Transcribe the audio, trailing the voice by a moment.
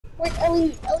Wait,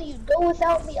 Elliot, go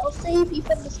without me. I'll save you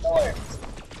from the storms.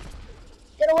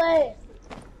 Get away.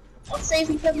 I'll save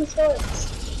you from the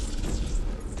storms.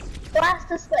 Blast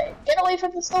this way. Get away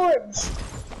from the storms.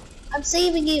 I'm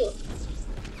saving you.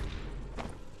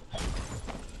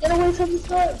 Get away from the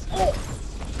storms. Quick.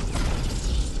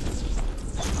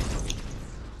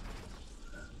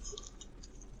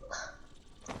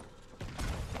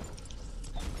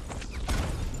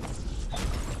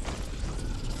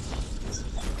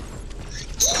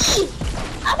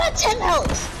 I'm at 10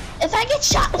 health. If I get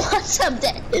shot once, I'm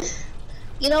dead.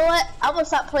 You know what? I'm gonna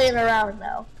stop playing around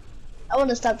now. I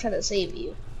wanna stop trying to save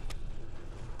you.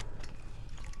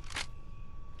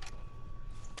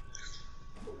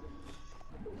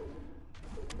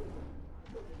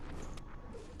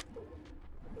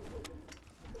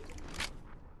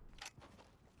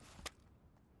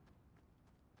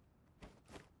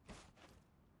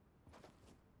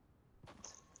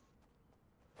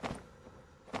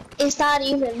 It's not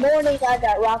even morning, I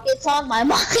got rockets on my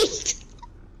mind.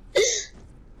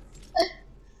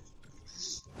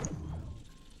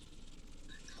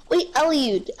 Wait,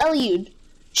 Eliud,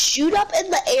 shoot up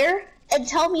in the air and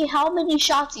tell me how many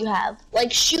shots you have.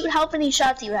 Like, shoot how many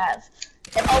shots you have,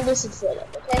 and I'll listen for them,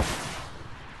 okay?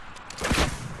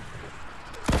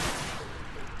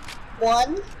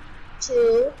 1,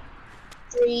 2,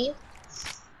 3.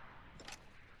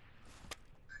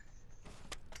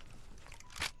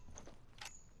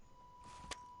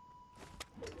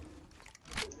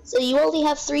 So you only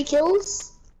have 3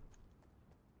 kills?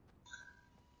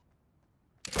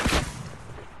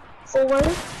 4,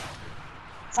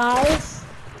 5,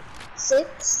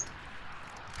 6,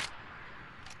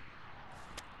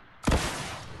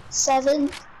 7,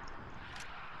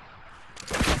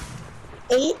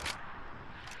 8,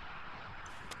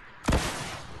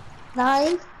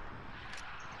 9.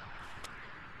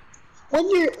 When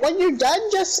you're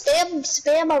done, just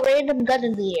spam a random gun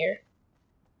in the air.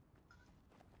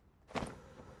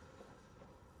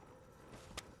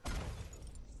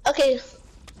 Okay,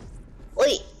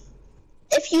 wait.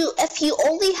 If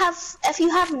you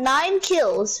have 9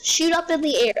 kills, shoot up in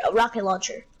the air a rocket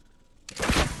launcher.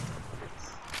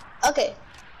 Okay.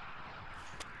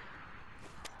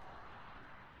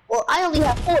 Well, I only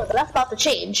have 4, but that's about to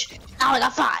change. Now I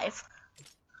got 5.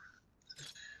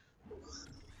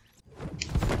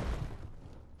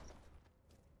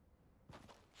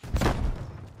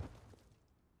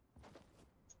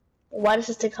 Why does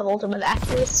this thing have ultimate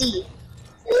accuracy?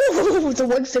 Ooh, the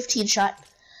 115 shot.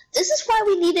 This is why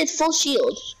we needed full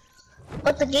shield,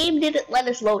 but the game didn't let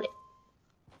us load it.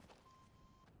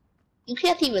 You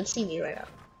can't even see me right now.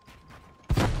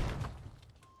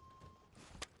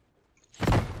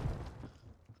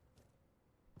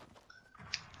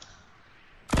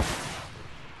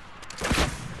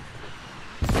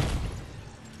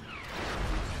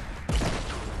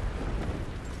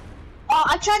 Oh,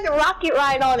 I tried to rocket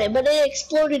ride on it, but it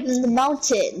exploded in the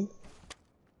mountain.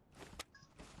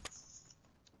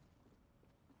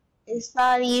 It's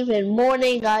not even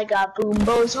morning, I got boom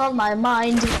bows on my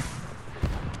mind.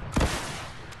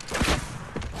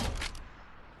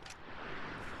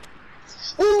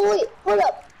 Wait, hold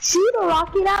up. Shoot a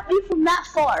rocket at me from that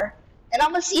far, and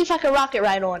I'm gonna see if I can rocket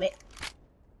ride on it.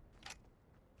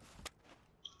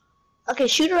 Okay,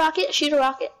 shoot a rocket, shoot a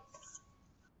rocket.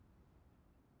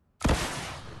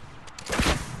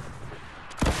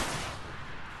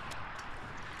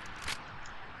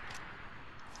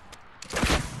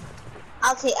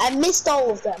 Okay, I missed all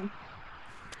of them.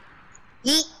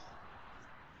 Yeet.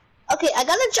 Okay, I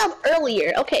gotta jump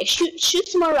earlier. Okay, shoot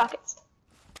some more rockets.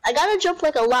 I gotta jump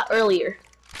like a lot earlier.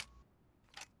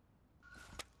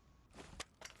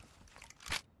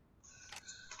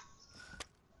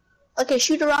 Okay,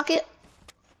 shoot a rocket.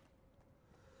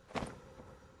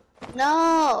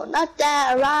 No, not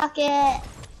that rocket.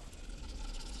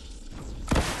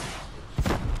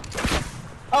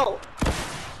 Oh.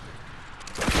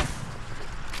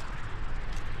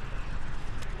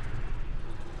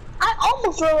 I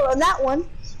almost rolled on that one.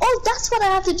 Oh, that's what I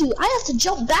have to do. I have to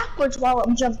jump backwards while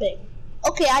I'm jumping.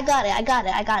 Okay, I got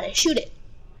it. Shoot it.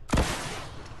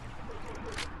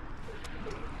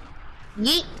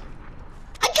 Yeet.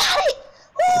 I got it!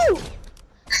 Woo!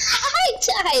 I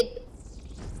died!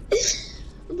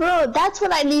 Bro, that's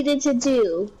what I needed to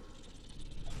do.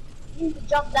 You need to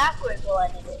jump backwards while I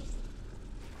did it.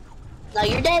 Now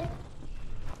you're dead.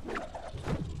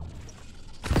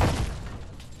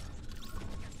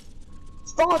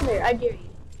 Spawn there, I dare you.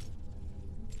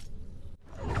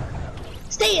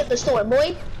 Stay at the store,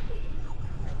 boy.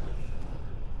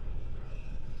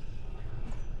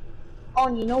 Oh,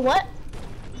 and you know what?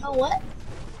 You know what?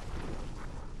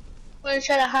 Gonna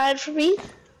try to hide from me?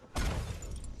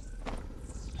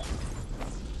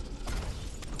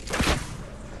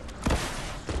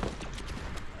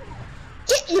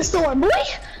 Get in the store, boy!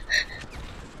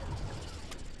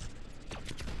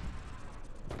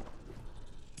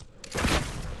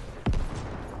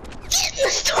 Get in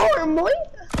the store, boy!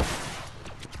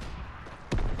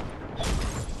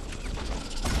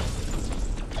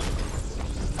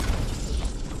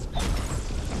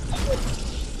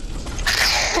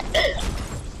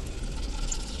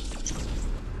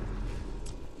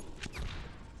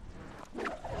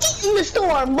 Get in the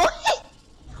store, boy!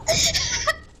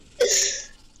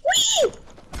 Wee!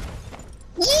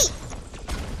 Yeet!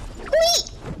 Wee!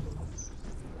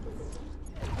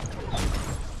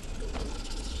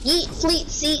 Yeet, fleet,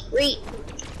 seat, reet.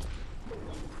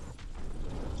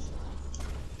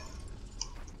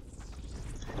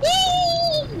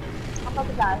 Yee! I'm about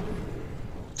to die.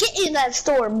 Get in that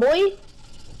store, boy!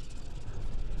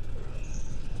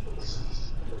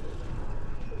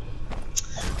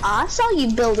 I saw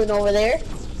you building over there.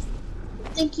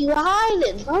 Think you were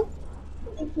hiding, huh?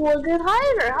 Think you were a good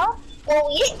hider, huh? Well,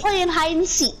 we ain't playing hide and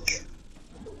seek.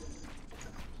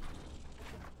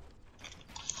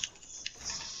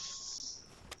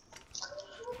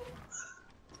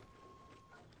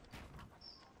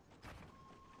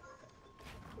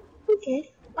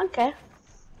 Okay, okay.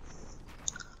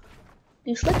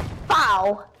 You flip,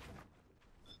 bow.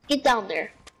 Get down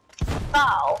there.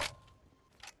 Bow.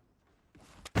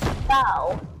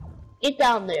 Bow. Get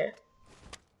down there.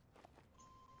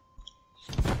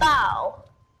 Bow.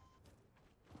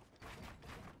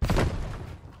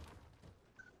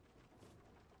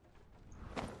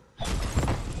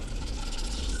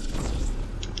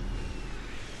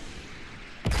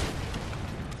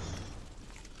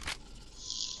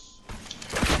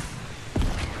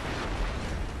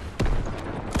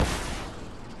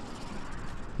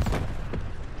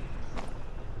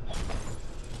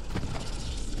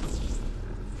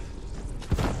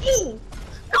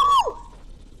 No!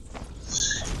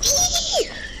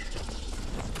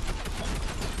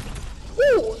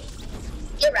 Ooh!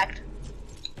 Get wrecked.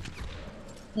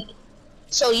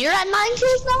 So you're at 9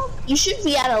 kills now? You should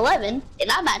be at 11,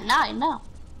 and I'm at 9 now.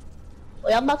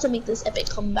 Wait, I'm about to make this epic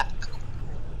comeback.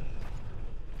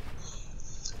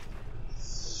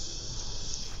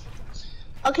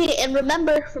 Okay, and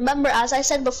remember, as I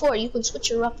said before, you can switch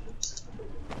your weapons.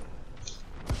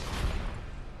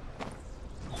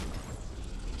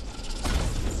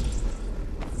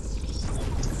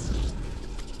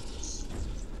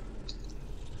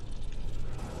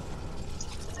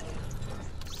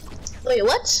 Wait,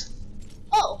 what?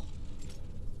 Oh.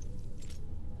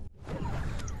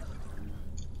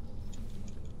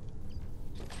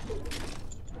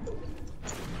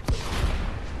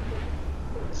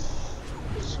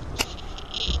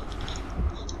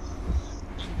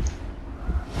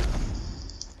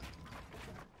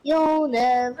 You'll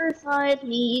never find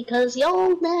me, 'cause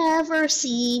you'll never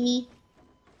see me.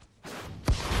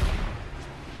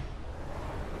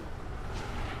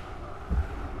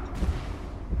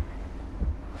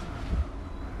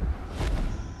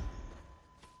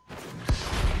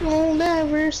 You'll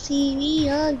never see me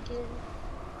again.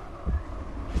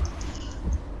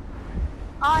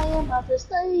 I am about to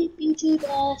sleep you to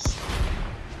death.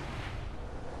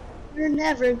 You're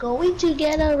never going to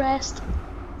get a rest.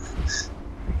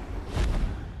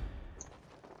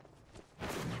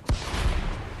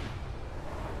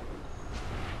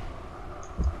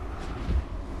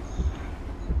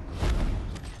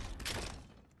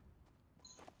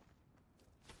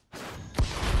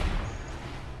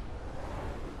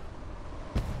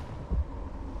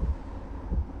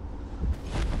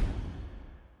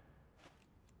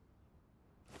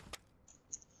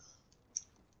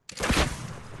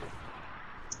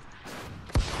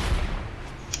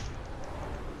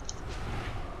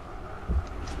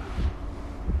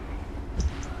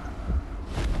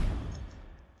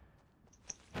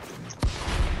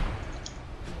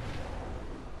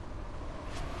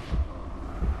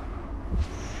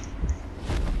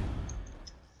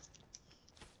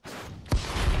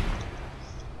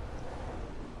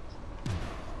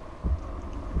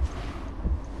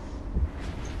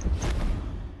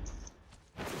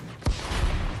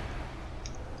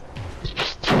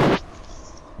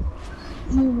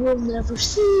 You will never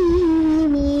see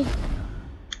me.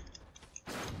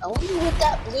 I wonder what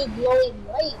that blue glowing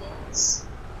light is.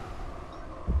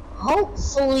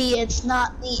 Hopefully it's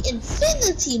not the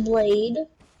infinity blade.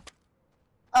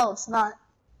 Oh, it's not.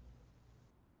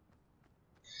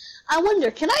 I wonder,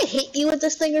 can I hit you with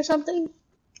this thing or something?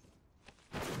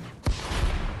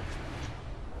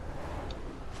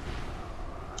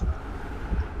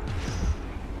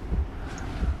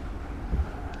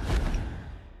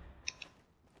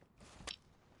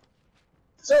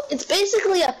 It's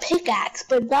basically a pickaxe,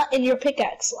 but not in your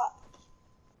pickaxe slot.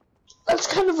 That's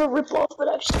kind of a ripoff, but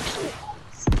actually kind of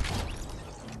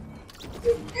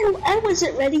nice. I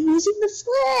wasn't ready using the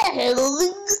flag.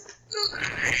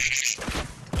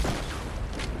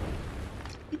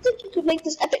 You think you could make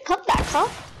this epic comeback, huh?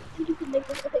 You think you could make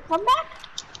this epic comeback?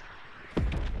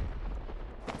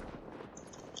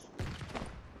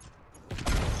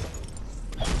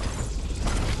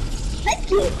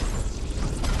 Thank you!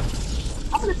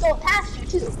 I'm gonna throw it past you,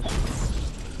 too.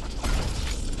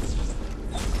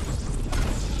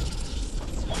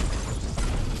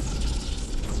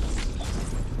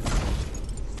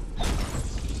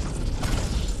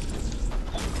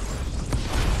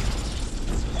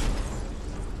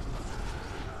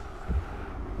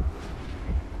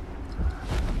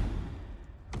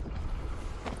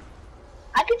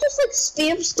 I could just like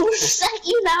spam stores at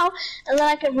you now, and then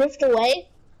I can rift away.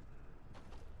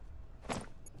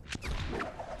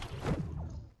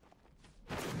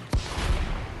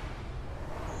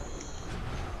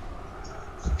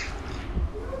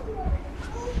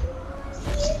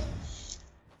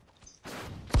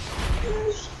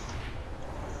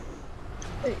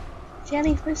 Wait,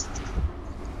 Jenny first.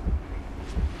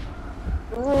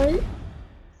 What?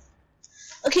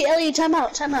 Okay, Ellie, time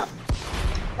out, time out.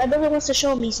 My brother wants to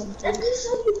show me something.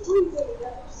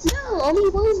 No, only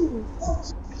one.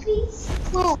 Please.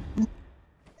 No.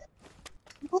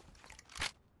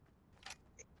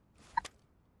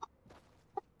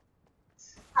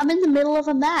 I'm in the middle of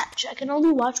a match. I can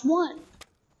only watch one.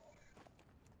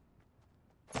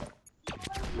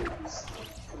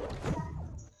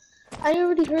 I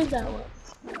already heard that one.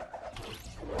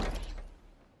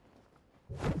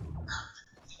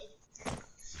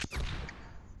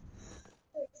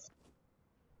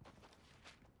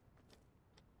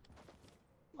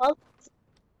 Well,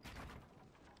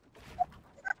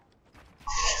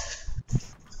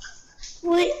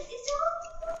 wait.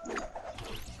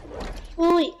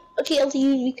 Wait. Okay, LT,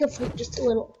 you can flip just a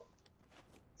little.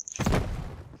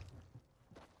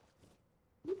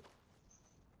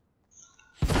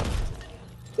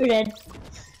 You're dead.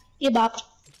 You bopped.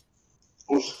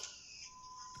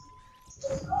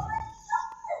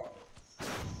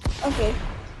 Okay.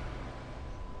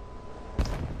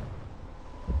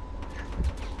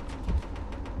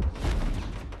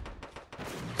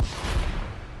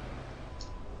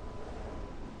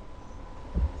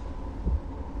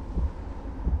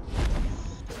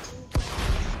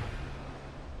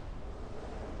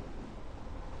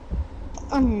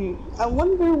 I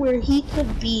wonder where he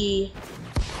could be.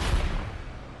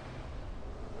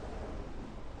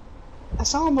 I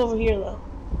saw him over here though.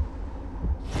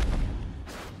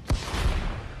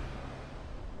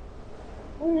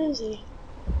 Where is he?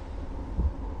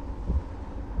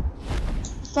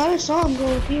 I thought I saw him go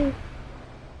over here.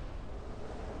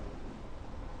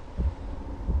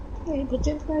 Wait, but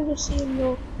didn't I just see him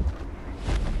go?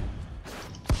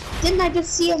 Didn't I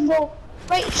just see him go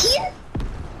right here?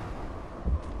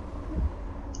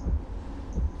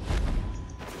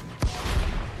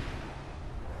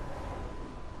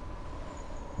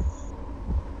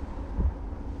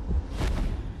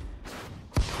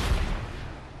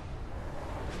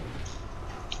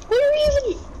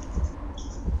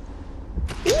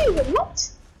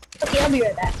 What? Okay, I'll be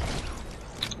right back.